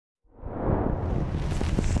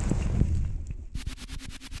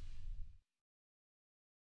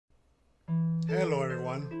Hello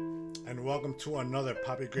everyone, and welcome to another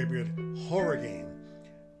Poppy Graybeard horror game.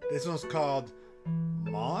 This one's called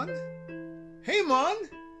Mawn? Hey Mawn!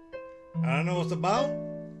 I don't know what it's about.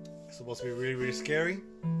 It's supposed to be really, really scary.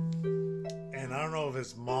 And I don't know if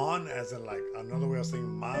it's Mawn, as in like another way of saying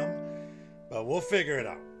mom, but we'll figure it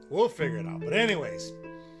out. But anyways,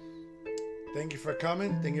 thank you for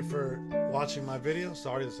coming. Thank you for watching my video.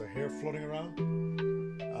 Sorry, there's a hair floating around.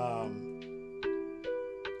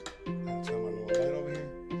 Turn my little light over here.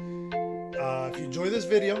 If you enjoy this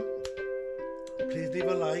video, please leave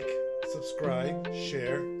a like, subscribe,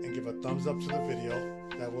 share, and give a thumbs up to the video.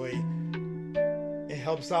 That way it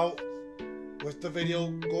helps out with the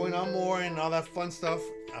video going on more and all that fun stuff.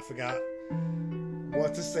 I forgot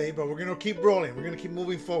what to say, but we're gonna keep rolling. We're gonna keep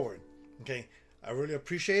moving forward. Okay, I really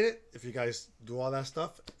appreciate it. If you guys do all that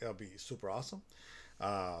stuff, it'll be super awesome.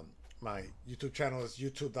 My YouTube channel is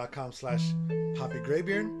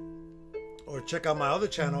youtube.com/PoppyGraybeard, or check out my other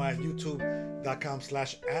channel at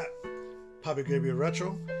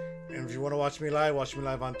youtube.com/PoppyGraybeardRetro. And if you want to watch me live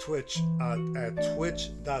on Twitch at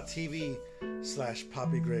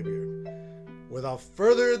twitch.tv/PoppyGraybeard. Without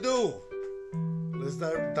further ado, let's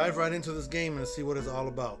dive right into this game and see what it's all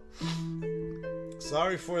about.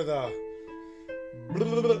 Sorry for the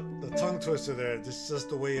tongue twister there. This is just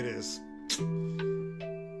the way it is.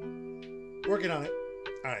 Working on it.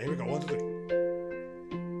 All right, here we go. 1, 2, 3.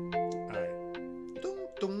 All right. Dum,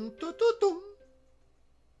 dum, dum, dum, dum.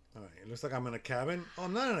 All right. It looks like I'm in a cabin. Oh,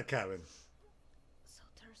 I'm not in a cabin. So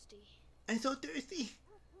thirsty. I'm so thirsty.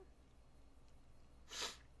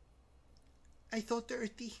 I'm so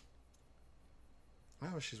thirsty.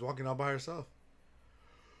 Oh, she's walking all by herself.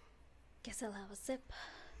 Guess I'll have a sip.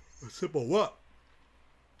 A sip of what?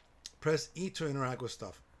 Press E to interact with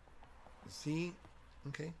stuff. See?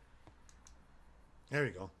 Okay. There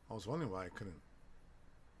you go. I was wondering why I couldn't.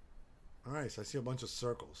 Alright, so I see a bunch of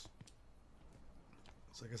circles.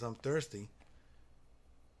 So I guess I'm thirsty.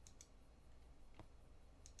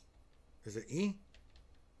 Is it E?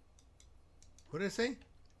 What did it say?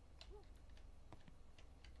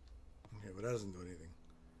 Okay, but that doesn't do anything.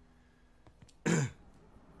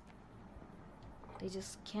 They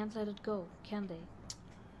just can't let it go, can they?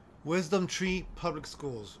 Wisdom Tree Public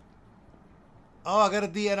Schools. Oh, I got a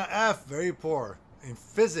D and an F. Very poor in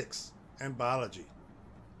physics and biology.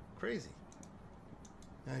 Crazy.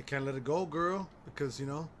 I can't let it go, girl, because, you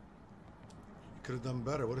know, you could have done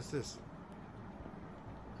better. What is this?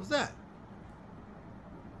 What's that?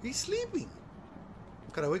 He's sleeping.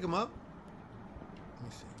 Could I wake him up? Let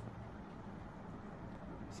me see.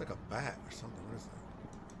 It's like a bat or something. What is that?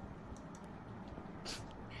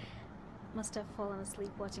 Must have fallen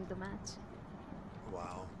asleep watching the match.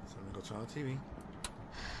 Wow. So I'm going to go turn on the TV.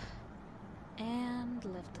 And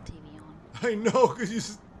left the TV on. I know, because you're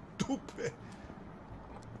stupid.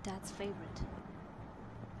 Dad's favorite.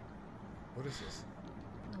 What is this?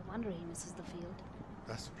 No wonder he misses the field.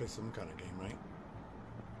 That's to play some kind of game, right?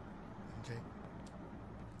 Okay.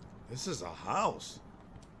 This is a house.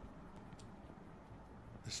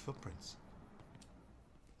 There's footprints.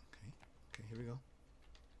 Okay, here we go.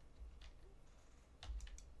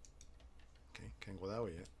 Okay, can't go that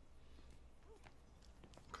way yet.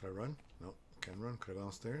 Could I run? Nope. Can't run. Could I go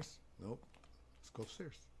downstairs? Nope. Let's go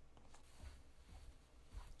upstairs.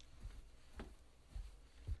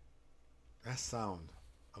 That sound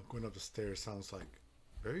of going up the stairs sounds like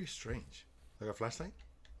very strange. Like a flashlight?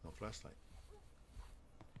 No flashlight.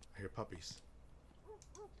 I hear puppies.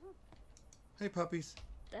 Hey puppies.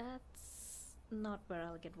 That's not where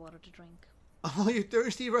I'll get water to drink. Oh, you're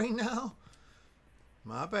thirsty right now?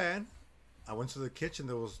 My bad. I went to the kitchen.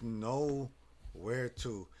 There was nowhere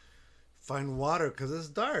to find water because it's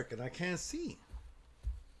dark and I can't see.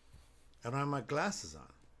 I don't have my glasses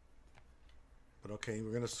on. But okay, we're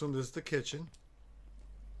going to assume this is the kitchen.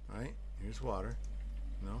 Alright, here's water.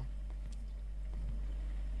 No?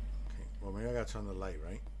 Okay, well maybe I got to turn the light,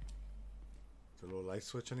 right? Is there a little light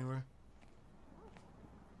switch anywhere?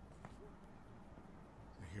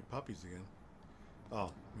 I hear puppies again.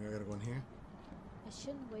 Oh, maybe I got to go in here? I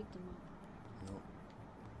shouldn't wake them up. No.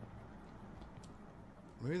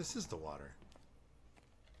 Maybe this is the water.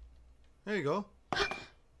 There you go.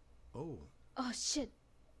 Oh. Oh shit.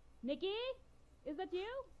 Nikki? Is that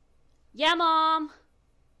you? Yeah, Mom!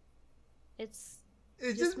 It's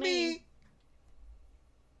just me.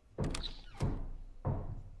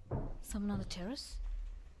 Someone on the terrace?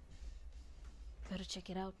 Better check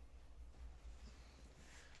it out.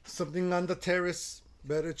 Something on the terrace.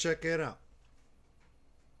 Better check it out.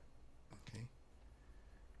 Okay.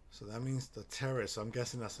 So that means the terrace. I'm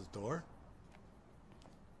guessing that's the door.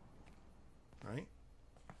 Right?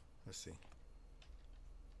 Let's see.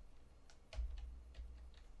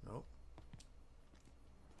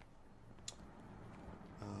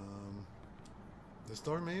 This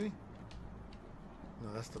door, maybe?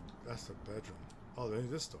 No, that's the bedroom. Oh, there's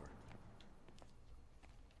this door.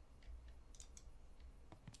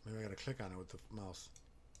 Maybe I gotta click on it with the mouse.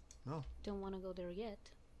 No. Don't want to go there yet.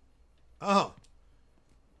 Oh.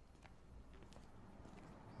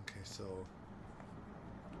 Okay, so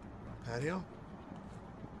patio.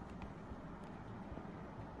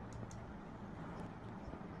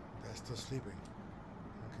 That's still sleeping.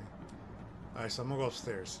 Okay. All right, so I'm gonna go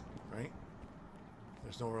upstairs, right?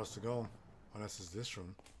 There's nowhere else to go unless it's this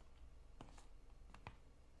room.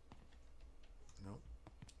 Nope.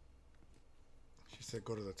 She said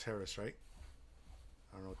go to the terrace, right?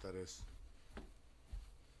 I don't know what that is.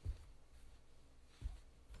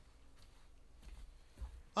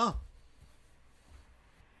 Oh.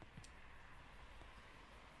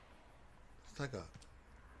 It's like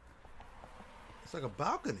a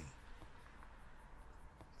balcony.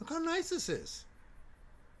 Look how nice this is.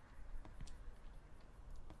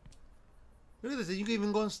 Look at this. You can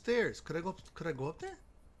even go upstairs. Could I go up there?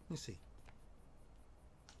 Let me see.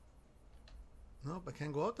 Nope, I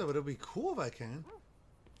can't go up there, but it'll be cool if I can.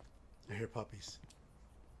 I hear puppies.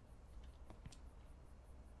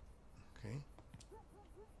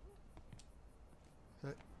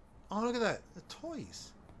 Okay. Oh, look at that. The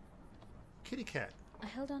toys. Kitty cat. I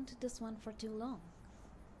held on to this one for too long.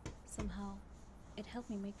 Somehow, it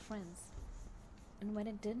helped me make friends. And when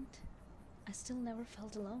it didn't, I still never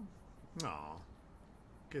felt alone. Aw.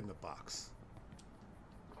 Get in the box.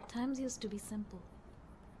 Times used to be simple.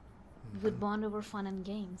 We would bond over fun and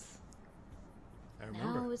games. I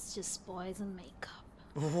remember. Now it's just boys and makeup.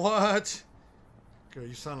 What? Girl,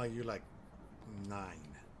 you sound like you're like 9.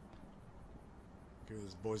 Girl,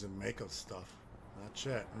 this boys and makeup stuff. Not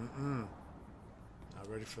yet. Not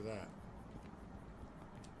ready for that.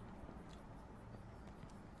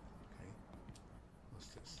 Okay. What's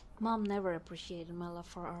this? Mom never appreciated my love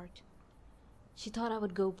for art. She thought I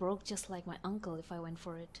would go broke just like my uncle if I went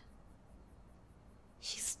for it.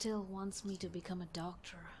 She still wants me to become a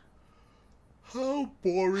doctor. How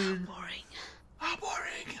boring. How boring. How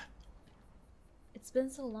boring. It's been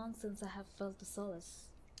so long since I have felt the solace.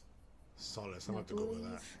 Solace. I'm No about to go with that.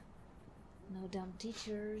 bullies, no dumb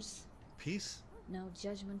teachers, Peace? no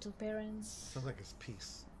judgmental parents, Sounds like it's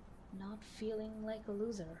peace. not feeling like a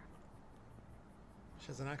loser. She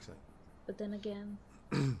has an accent. But then again,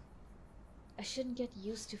 I shouldn't get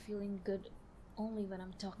used to feeling good only when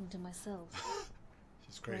I'm talking to myself.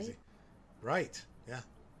 She's crazy. Right. Yeah.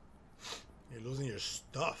 You're losing your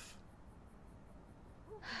stuff.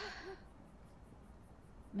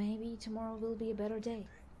 Maybe tomorrow will be a better day.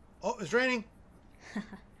 Oh, it's raining.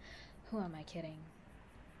 Who am I kidding?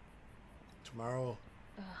 Tomorrow.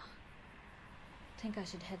 Think I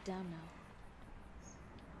should head down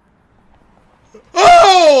now.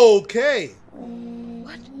 Oh, okay.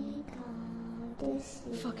 What?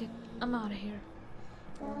 Fuck it. I'm out of here.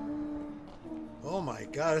 Oh my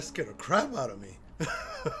god, that scared the crap out of me.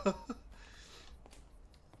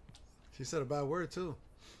 She said a bad word too.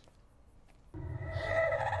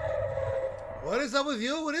 What is up with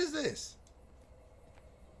you? What is this?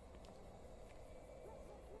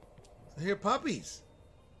 I hear puppies.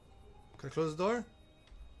 Can I close the door?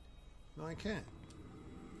 No, I can't.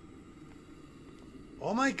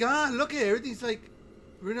 Oh my god, look at it. Everything's like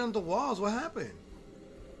written on the walls. What happened?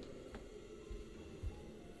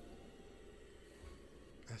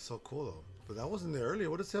 That's so cool though. But that wasn't there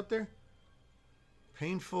earlier. What is up there?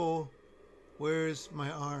 Painful. Where's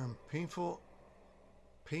my arm? Painful.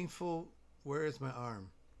 Where is my arm?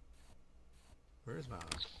 Where is my arm?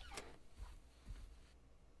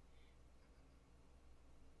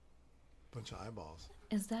 Bunch of eyeballs.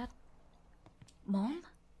 Is that Mom?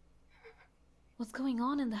 What's going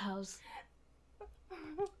on in the house?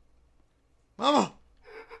 Mama!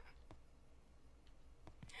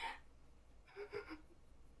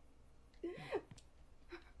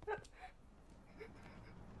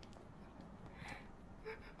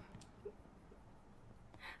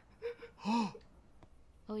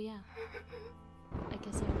 Oh yeah. I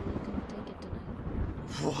guess I really couldn't take it tonight.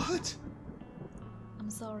 What? I'm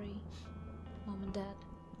sorry, Mom and Dad.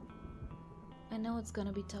 I know it's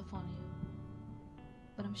gonna be tough on you,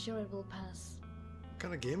 but I'm sure it will pass. What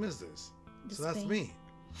kind of game is this? This So that's pain, me.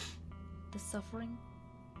 the suffering,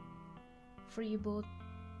 for you both,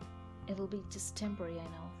 it'll be just temporary, I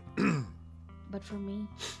know. But for me,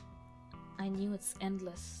 I knew it's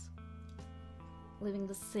endless. Living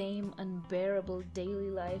the same unbearable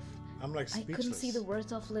daily life, I'm like I speechless. couldn't see the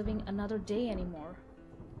worth of living another day anymore.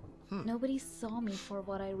 Nobody saw me for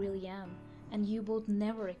what I really am, and you both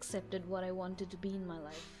never accepted what I wanted to be in my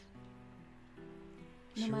life.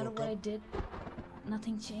 No She matter woke what I up. did,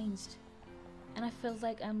 nothing changed. And I felt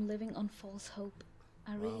like I'm living on false hope.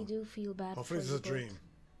 I really do feel bad Hopefully for it's you a both. dream.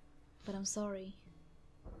 But I'm sorry.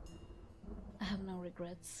 I have no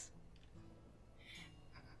regrets.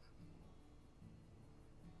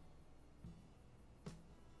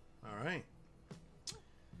 Alright.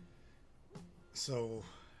 So,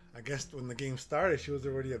 I guess when the game started, she was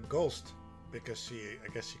already a ghost. Because I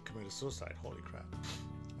guess she committed suicide. Holy crap.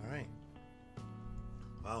 Alright.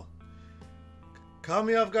 Wow. Caught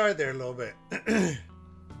me off guard there a little bit.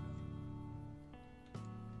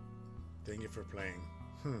 Thank you for playing.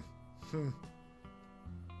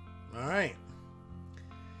 Alright.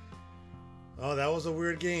 Oh, that was a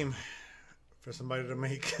weird game for somebody to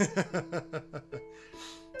make.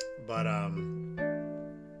 But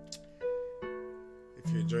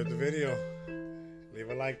if you enjoyed the video,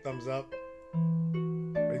 leave a like, thumbs up,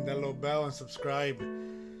 ring that little bell, and subscribe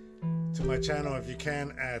to my channel if you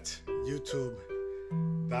can at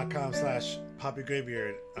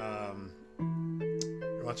youtube.com/PoppyGraybeard.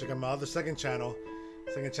 You want to check out my other second channel.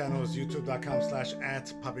 Second channel is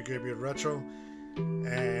youtube.com/@PoppyGraybeardRetro.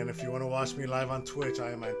 And if you want to watch me live on Twitch,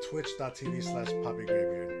 I am on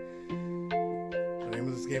twitch.tv/PoppyGraybeard. The name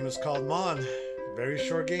of this game is called Mawn. Very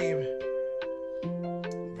short game.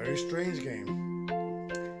 Very strange game.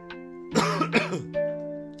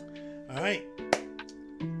 Alright.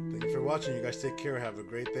 Thank you for watching. You guys take care. Have a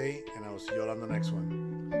great day. And I will see you all on the next one.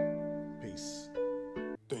 Peace.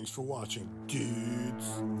 Thanks for watching,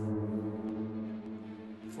 dudes.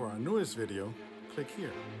 For our newest video, click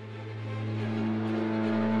here.